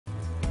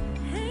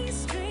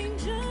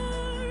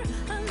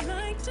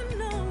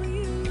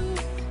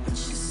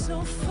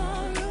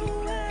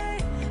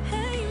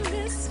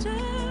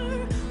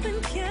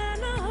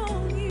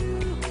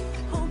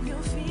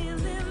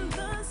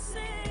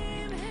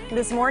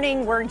This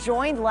morning, we're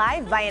joined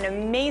live by an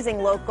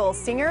amazing local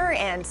singer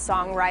and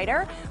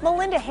songwriter.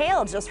 Malynda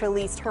Hale just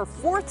released her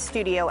 4th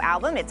studio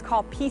album. It's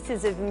called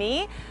Pieces of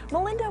Me.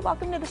 Malynda,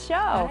 welcome to the show.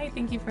 Hi,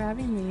 thank you for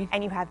having me.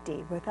 And you have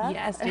Dave with us.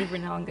 Yes, Dave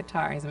Brunel on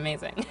guitar. He's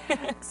amazing.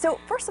 So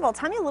first of all,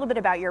 tell me a little bit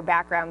about your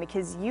background,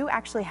 because you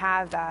actually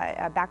have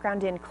a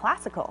background in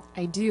classical.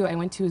 I do. I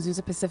went to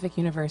Azusa Pacific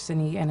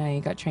University and I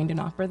got trained in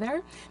opera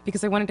there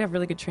because I wanted to have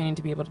really good training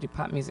to be able to do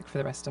pop music for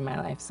the rest of my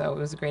life. So it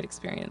was a great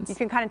experience. You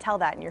can kind of tell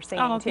that in your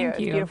singing too. Thank you. It's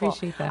beautiful. I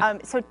appreciate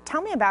that. So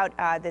tell me about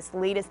this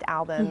latest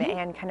album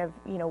and kind of,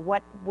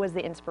 what was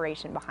the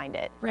inspiration behind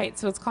it? Right.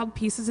 So it's called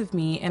Pieces of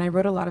Me, and I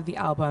wrote a lot of the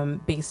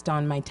album based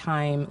on my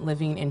time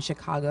living in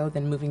Chicago,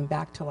 then moving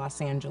back to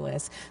Los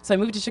Angeles. So I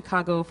moved to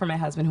Chicago for my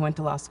husband, who went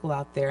to law school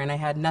out there, and I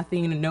had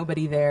nothing and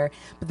nobody there.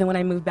 But then when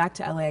I moved back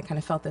to LA, I kind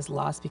of felt this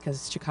loss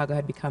because Chicago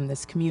had become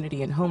this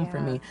community and home for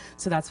me.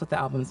 So that's what the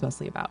album's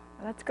mostly about.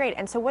 That's great.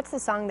 And so what's the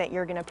song that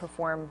you're going to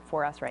perform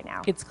for us right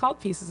now? It's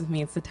called Pieces of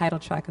Me. It's the title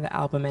track of the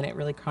album, and it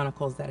really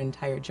chronicles that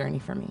entire journey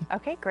for me.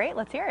 Okay, great.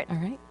 Let's hear it. All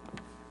right.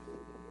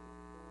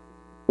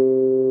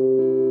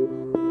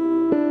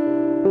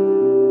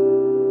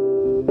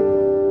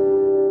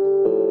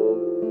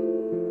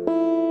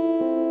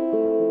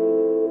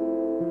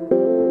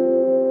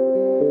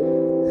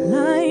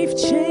 Life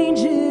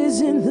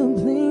changes in the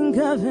blink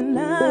of an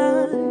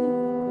eye.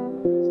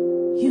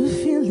 You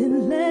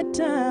feeling let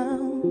down.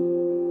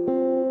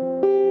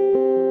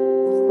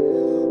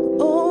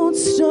 Old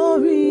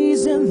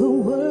stories and the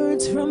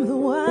words from the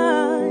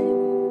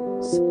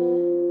wise.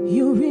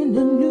 You're in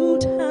a new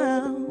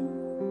town.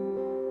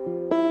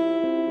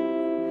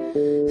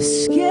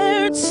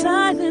 Scared,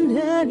 silent,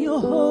 and you're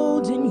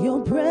holding your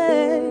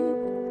breath,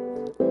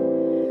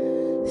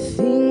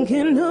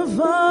 thinking of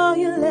all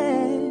you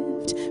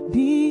left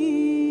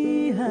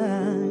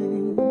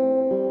behind.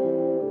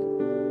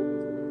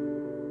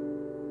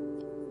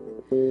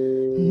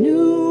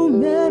 New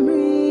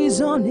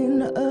memories on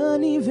an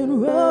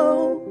uneven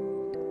road.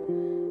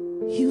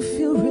 You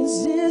feel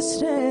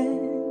resistant.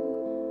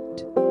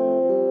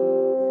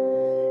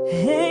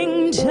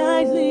 Hang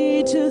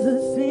tightly to the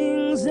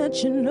things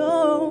that you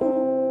know,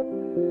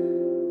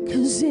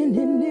 'cause in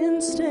an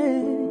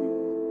instant,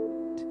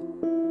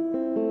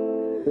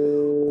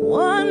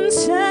 1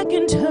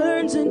 second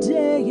turns a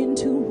day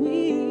into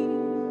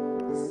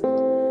weeks.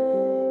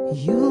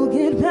 You'll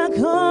get back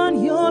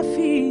on your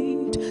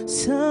feet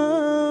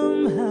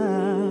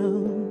somehow.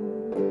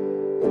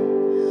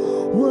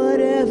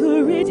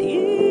 Whatever it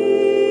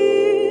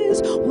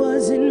is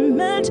wasn't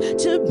meant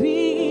to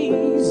be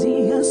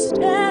easy. I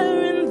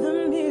stare in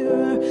the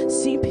mirror,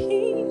 see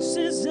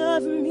pieces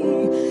of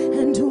me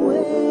and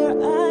where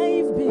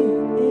I've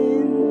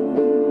been,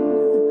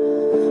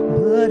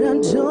 but I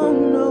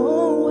don't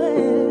know when.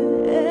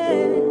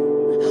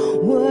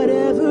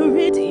 Whatever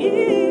it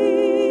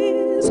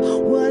is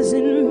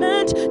wasn't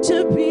meant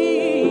to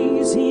be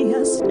easy.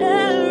 I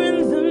stare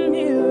in the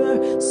mirror,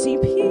 see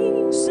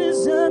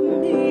pieces of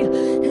me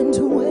and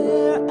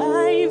where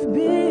I've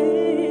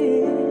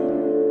been,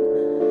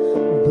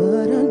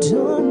 but I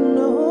don't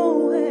know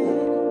when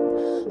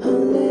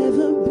I'll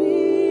ever be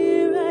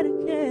right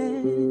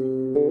again.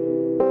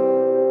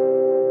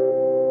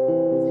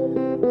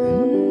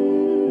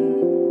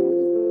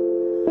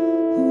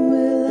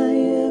 Will I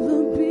ever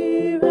be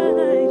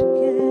right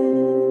again?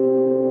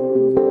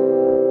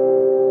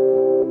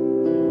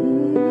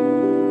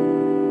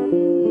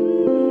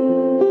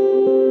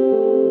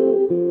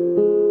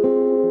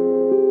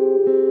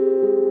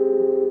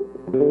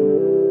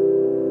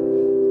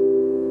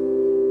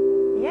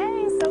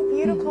 Yay, so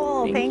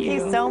beautiful. Thank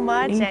you so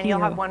much. Thank and you'll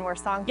you. have one more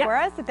song for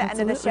us at the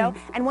end of the show.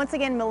 And once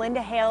again,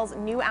 Malynda Hale's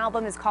new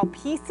album is called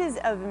Pieces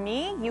of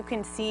Me. You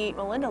can see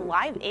Malynda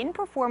live in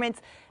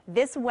performance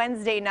this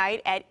Wednesday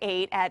night at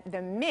 8 at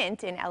the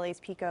Mint in LA's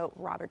Pico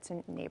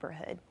Robertson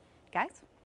neighborhood. Guys?